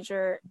really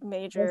major.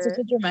 That's such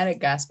a dramatic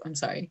gasp. I'm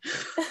sorry.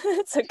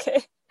 It's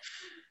okay.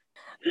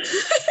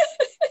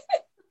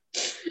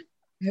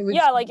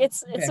 Yeah, like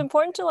it's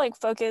important to like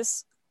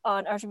focus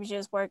on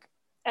Artemisia's work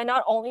and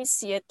not only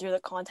see it through the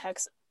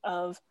context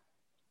of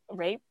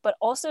rape, but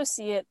also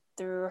see it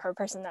through her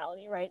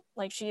personality, right?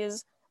 Like she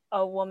is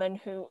a woman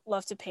who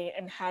loved to paint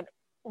and had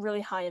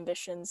really high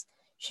ambitions.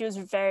 She was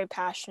very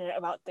passionate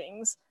about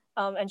things,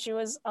 and she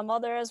was a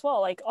mother as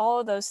well. Like all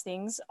of those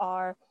things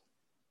are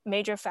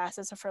major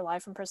facets of her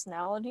life and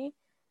personality,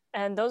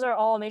 and those are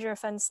all major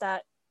events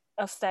that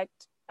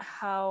affect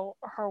how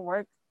her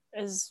work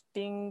is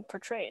being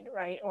portrayed,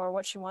 right? Or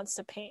what she wants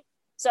to paint.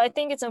 So I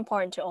think it's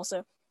important to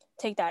also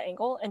take that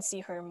angle and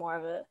see her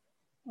more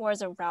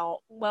as a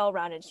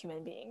well-rounded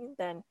human being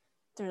than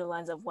through the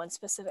lens of one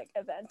specific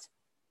event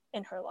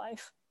in her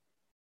life.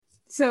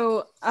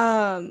 So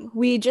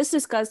we just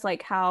discussed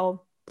like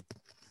how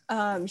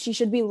she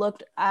should be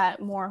looked at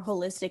more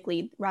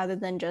holistically rather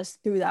than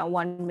just through that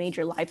one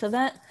major life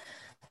event.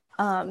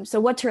 So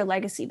what's her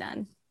legacy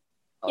then?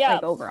 Yeah.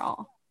 like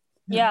overall.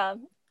 Yeah.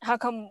 How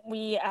come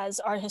we as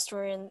art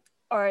historian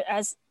or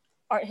as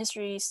art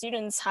history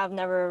students have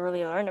never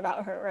really learned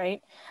about her,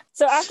 right?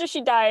 So after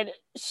she died,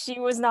 she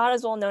was not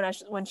as well known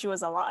as when she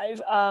was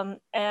alive.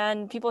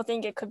 And people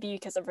think it could be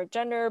because of her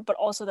gender, but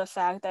also the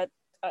fact that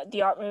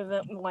the art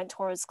movement went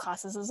towards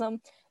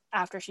classicism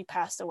after she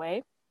passed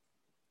away.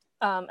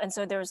 And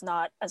so there was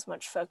not as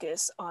much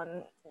focus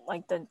on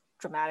like the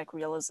dramatic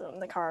realism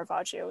that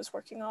Caravaggio was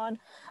working on.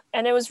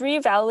 And it was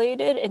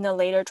reevaluated in the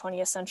later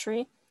 20th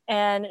century.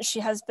 And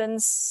she has been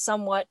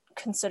somewhat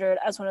considered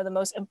as one of the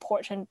most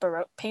important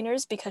Baroque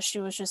painters because she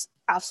was just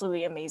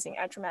absolutely amazing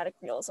at dramatic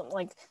realism.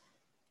 Like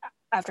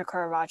after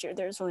Caravaggio,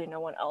 there's really no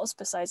one else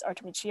besides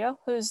Artemisia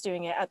who's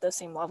doing it at the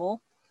same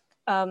level.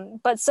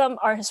 But some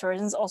art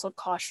historians also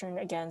caution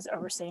against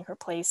overstating her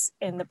place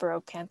in the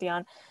Baroque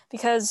pantheon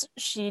because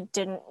she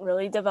didn't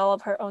really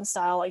develop her own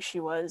style like she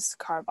was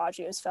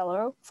Caravaggio's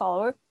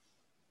follower.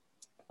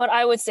 But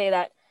I would say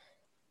that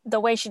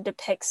the way she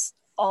depicts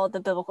all the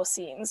biblical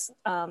scenes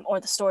or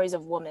the stories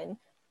of women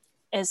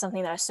is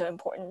something that is so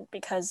important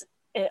because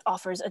it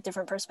offers a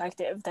different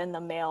perspective than the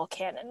male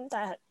canon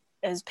that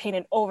is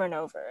painted over and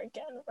over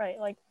again, right?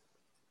 Like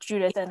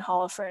Judith and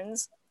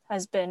Holofernes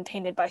has been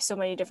painted by so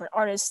many different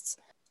artists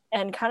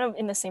and kind of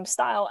in the same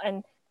style.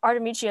 And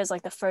Artemisia is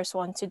like the first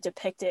one to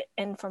depict it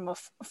in from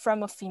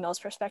a female's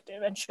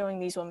perspective and showing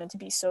these women to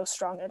be so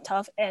strong and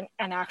tough and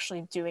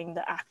actually doing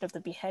the act of the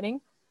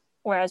beheading,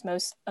 whereas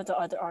most of the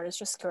other artists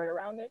just skirt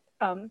around it.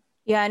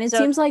 Yeah, and it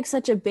seems like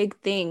such a big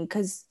thing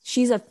because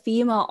she's a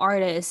female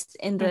artist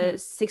in the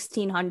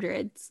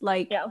 1600s.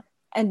 Like, yeah.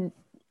 And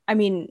I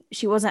mean,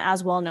 she wasn't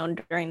as well known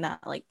during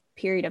that like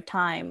period of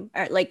time,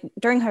 or like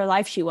during her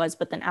life she was,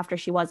 but then after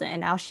she wasn't,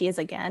 and now she is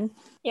again.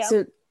 Yeah.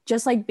 So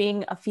just like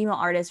being a female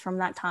artist from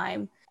that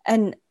time,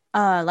 and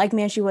like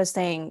Manshi was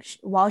saying,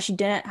 while she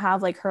didn't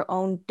have like her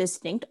own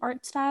distinct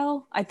art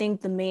style, I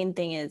think the main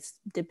thing is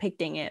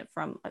depicting it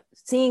from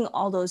seeing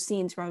all those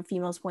scenes from a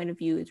female's point of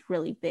view is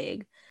really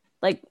big.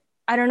 Like,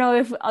 I don't know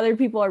if other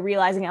people are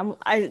realizing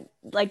I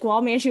like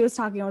while Manshi was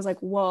talking, I was like,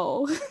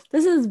 whoa,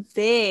 this is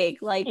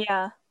big. Like,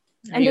 yeah.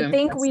 And to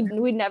think we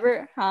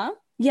never,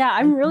 yeah,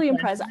 I'm really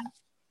impressed.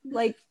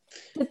 Like,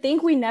 to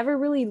think we never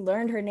really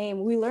learned her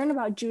name. We learned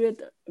about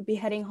Judith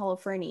beheading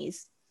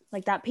Holofernes,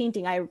 like that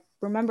painting. I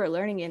remember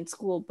learning in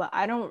school, but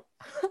I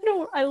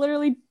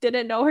literally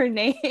didn't know her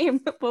name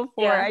before.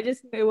 Yeah. I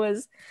just knew it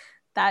was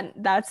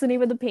that's the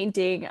name of the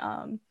painting.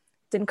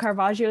 It's in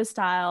Caravaggio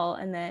style,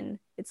 and then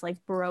it's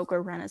like Baroque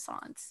or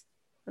Renaissance.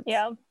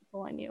 That's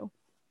all I knew.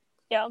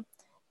 Yeah,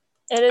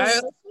 it is. I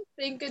also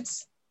think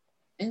it's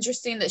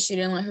interesting that she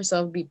didn't let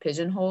herself be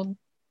pigeonholed.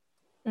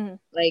 Mm-hmm.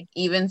 Like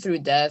even through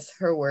death,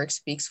 her work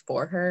speaks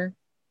for her.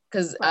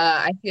 Because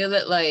I feel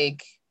that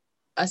like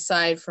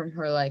aside from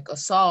her like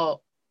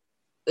assault,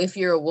 if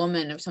you're a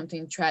woman, if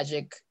something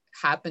tragic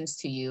happens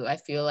to you, I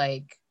feel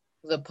like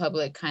the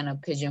public kind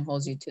of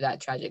pigeonholes you to that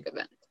tragic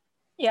event.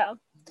 Yeah.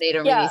 They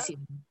don't really see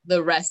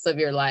the rest of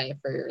your life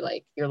or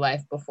like your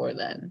life before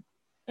then.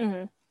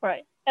 Mm-hmm.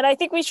 Right. And I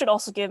think we should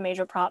also give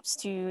major props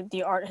to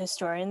the art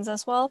historians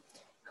as well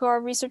who are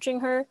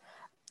researching her,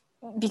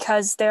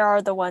 because they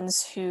are the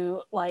ones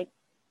who like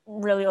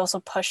really also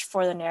push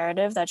for the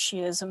narrative that she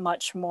is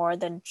much more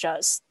than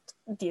just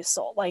the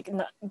assault, like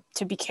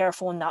to be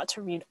careful not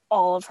to read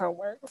all of her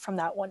work from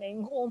that one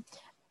angle.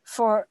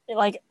 For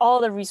like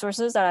all the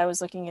resources that I was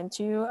looking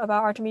into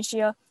about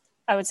Artemisia,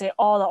 I would say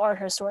all the art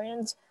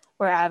historians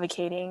were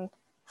advocating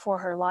for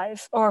her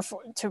life or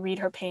to read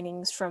her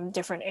paintings from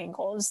different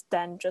angles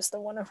than just the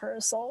one of her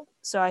assault.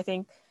 So I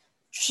think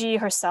she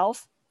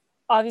herself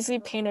obviously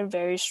painted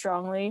very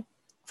strongly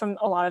from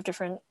a lot of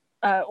different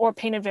or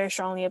painted very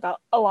strongly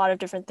about a lot of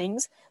different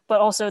things,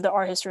 but also the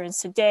art historians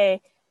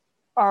today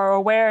are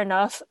aware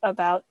enough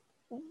about,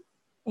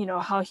 you know,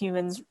 how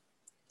humans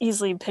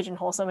easily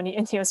pigeonhole somebody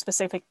into a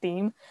specific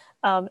theme,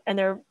 and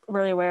they're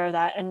really aware of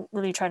that and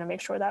really trying to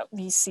make sure that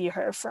we see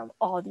her from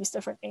all of these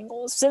different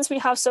angles. Since we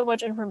have so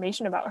much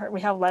information about her,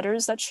 we have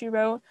letters that she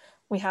wrote,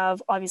 we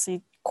have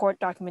obviously court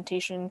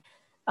documentation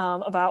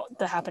about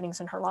the happenings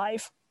in her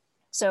life.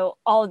 So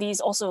all of these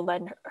also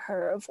lend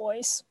her a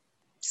voice.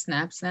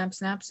 Snap, snap,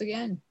 snaps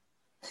again.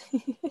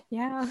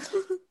 Yeah.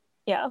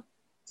 Yeah.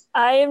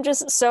 I am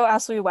just so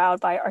absolutely wowed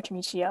by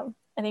Artemisia.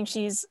 I think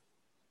she's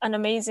an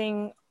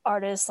amazing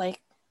artist.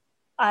 Like,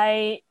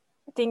 I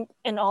think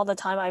in all the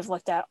time I've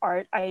looked at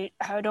art, I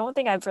don't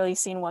think I've really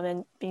seen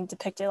women being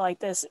depicted like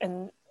this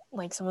in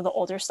like some of the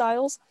older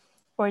styles,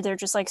 where they're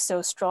just like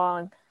so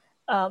strong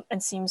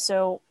and seem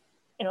so,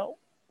 you know,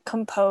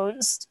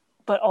 composed,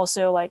 but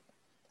also like,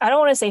 I don't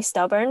want to say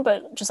stubborn,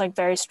 but just like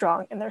very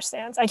strong in their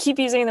stance. I keep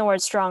using the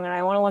word strong, and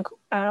I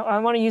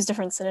want to use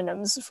different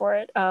synonyms for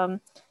it.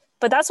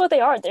 But that's what they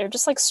are. They're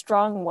just like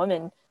strong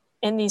women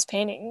in these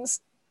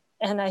paintings,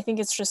 and I think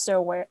it's just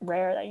so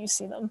rare that you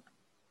see them.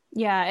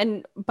 Yeah,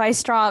 and by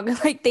strong,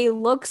 like they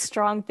look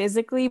strong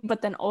physically,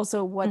 but then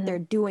also what they're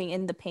doing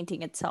in the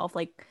painting itself.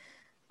 Like,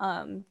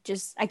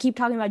 just I keep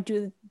talking about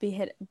Judith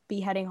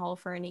beheading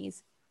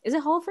Holofernes. Is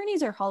it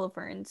Holofernes or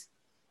Holofernes?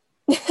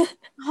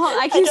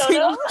 I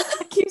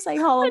keep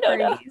saying Hall of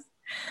Hermes.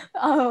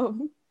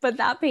 But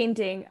that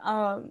painting,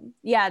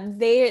 yeah,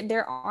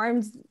 their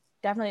arms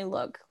definitely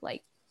look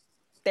like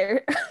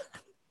they're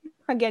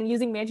again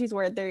using Manchi's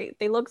word,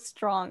 they look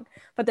strong,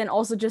 but then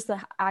also just the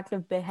act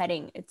of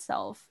beheading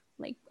itself,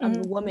 like a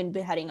woman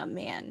beheading a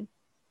man.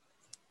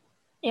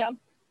 Yeah.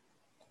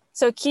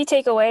 So key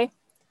takeaway,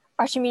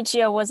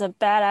 Artemisia was a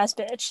badass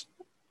bitch,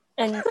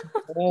 and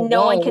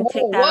no one can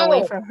take that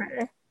away from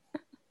her.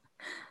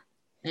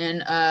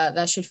 And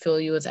that should fill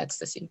you with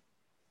ecstasy.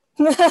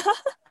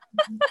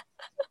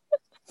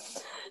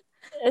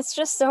 It's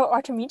just so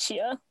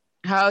Artemisia.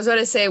 I was going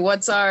to say,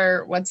 what's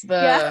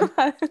the...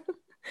 Yeah.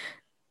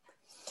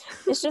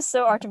 It's just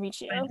so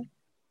Artemisia.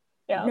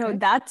 Yeah. No,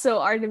 that's so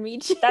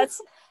Artemisia.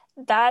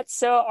 That's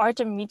so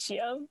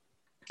Artemisia.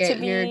 Get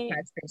your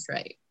catchphrase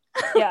right.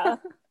 Yeah.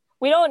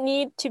 We don't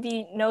need to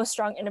be no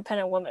strong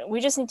independent woman.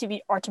 We just need to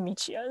be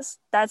Artemisias.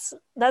 That's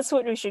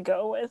what we should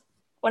go with.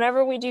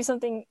 Whenever we do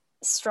something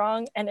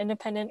strong and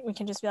independent, we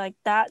can just be like,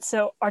 that's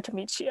so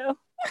Artemisia.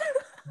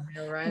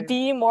 Right.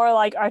 Be more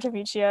like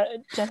Artemisia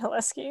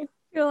Gentileschi. I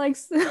feel like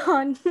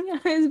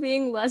Sonia is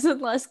being less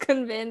and less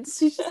convinced.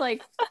 She's just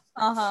like,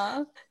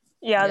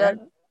 Yeah.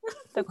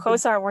 The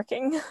quotes aren't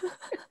working.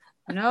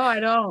 No, I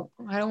don't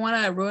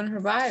want to ruin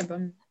her vibe.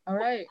 I'm all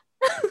right.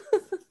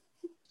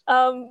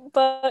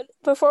 But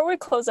before we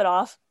close it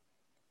off,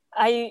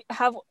 I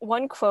have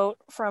one quote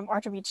from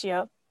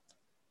Artemisia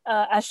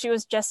as she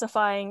was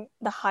justifying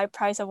the high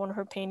price of one of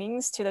her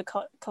paintings to the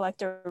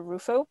collector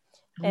Ruffo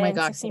in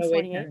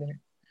 1648.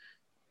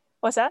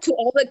 What's that? To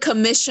all the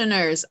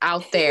commissioners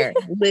out there,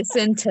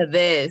 listen to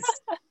this.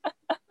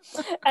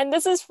 And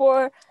this is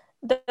for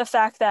the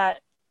fact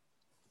that,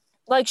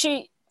 like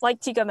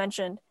Tika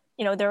mentioned,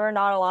 there were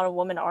not a lot of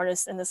women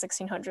artists in the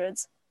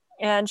 1600s.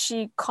 And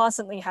she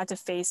constantly had to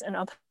face an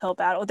uphill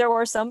battle. There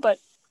were some, but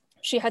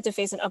she had to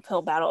face an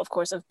uphill battle, of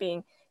course, of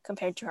being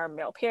compared to her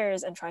male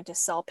peers and trying to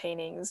sell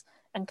paintings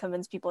and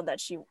convince people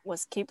that she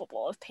was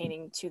capable of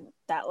painting to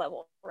that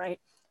level, right?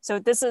 So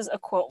this is a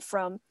quote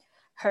from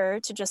her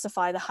to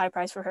justify the high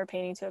price for her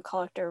painting to a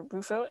collector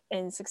Ruffo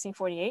in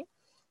 1648.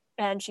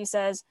 And she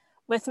says,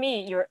 "With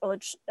me, your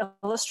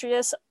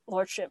illustrious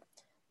lordship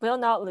will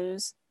not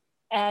lose,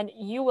 and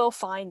you will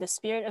find the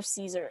spirit of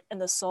Caesar in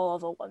the soul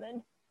of a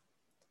woman."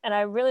 And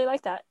I really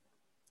like that.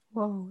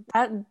 Whoa,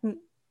 I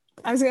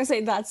was gonna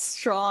say that's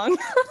strong.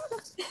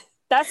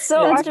 That's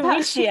so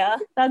Artemisia.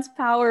 That's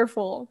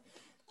powerful.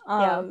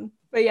 But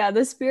yeah,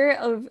 the spirit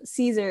of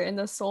Caesar in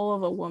the soul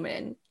of a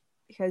woman,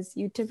 because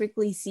you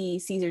typically see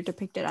Caesar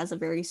depicted as a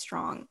very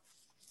strong,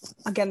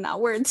 again, that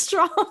word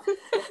strong.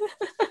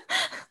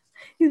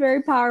 He's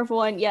very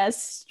powerful and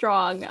yes,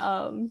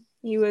 strong.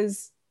 He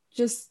was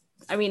just,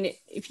 I mean,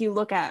 if you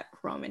look at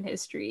Roman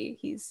history,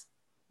 he's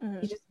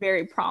just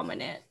very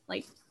prominent.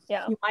 Like,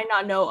 you might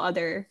not know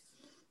other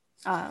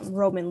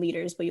Roman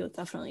leaders, but you'll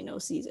definitely know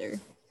Caesar.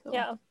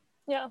 So.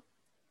 Yeah.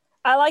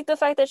 I like the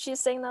fact that she's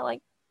saying that,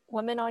 like,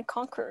 women are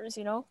conquerors,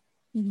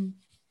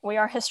 we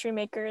are history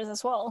makers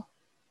as well,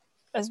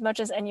 as much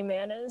as any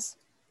man is.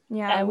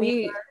 Yeah,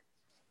 and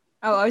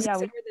I was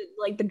saying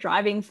like the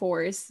driving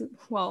force.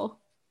 Well,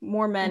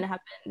 more men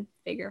have been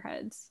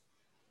figureheads.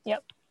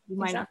 Yep. You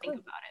might not think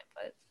about it,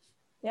 but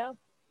yeah.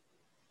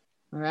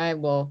 All right.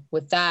 Well,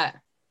 with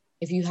that,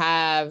 if you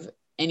have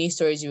any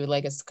stories you would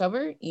like us to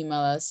cover, email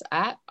us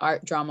at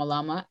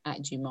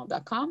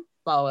artdramalama@gmail.com.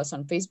 Follow us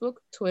on Facebook,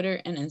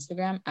 Twitter, and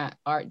Instagram at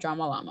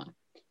artdramalama.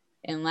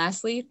 And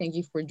lastly, thank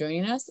you for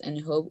joining us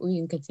and hope we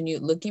can continue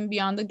looking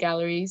beyond the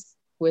galleries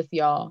with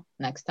y'all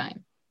next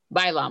time.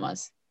 Bye,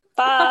 llamas.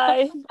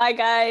 Bye. Bye,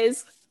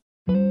 guys.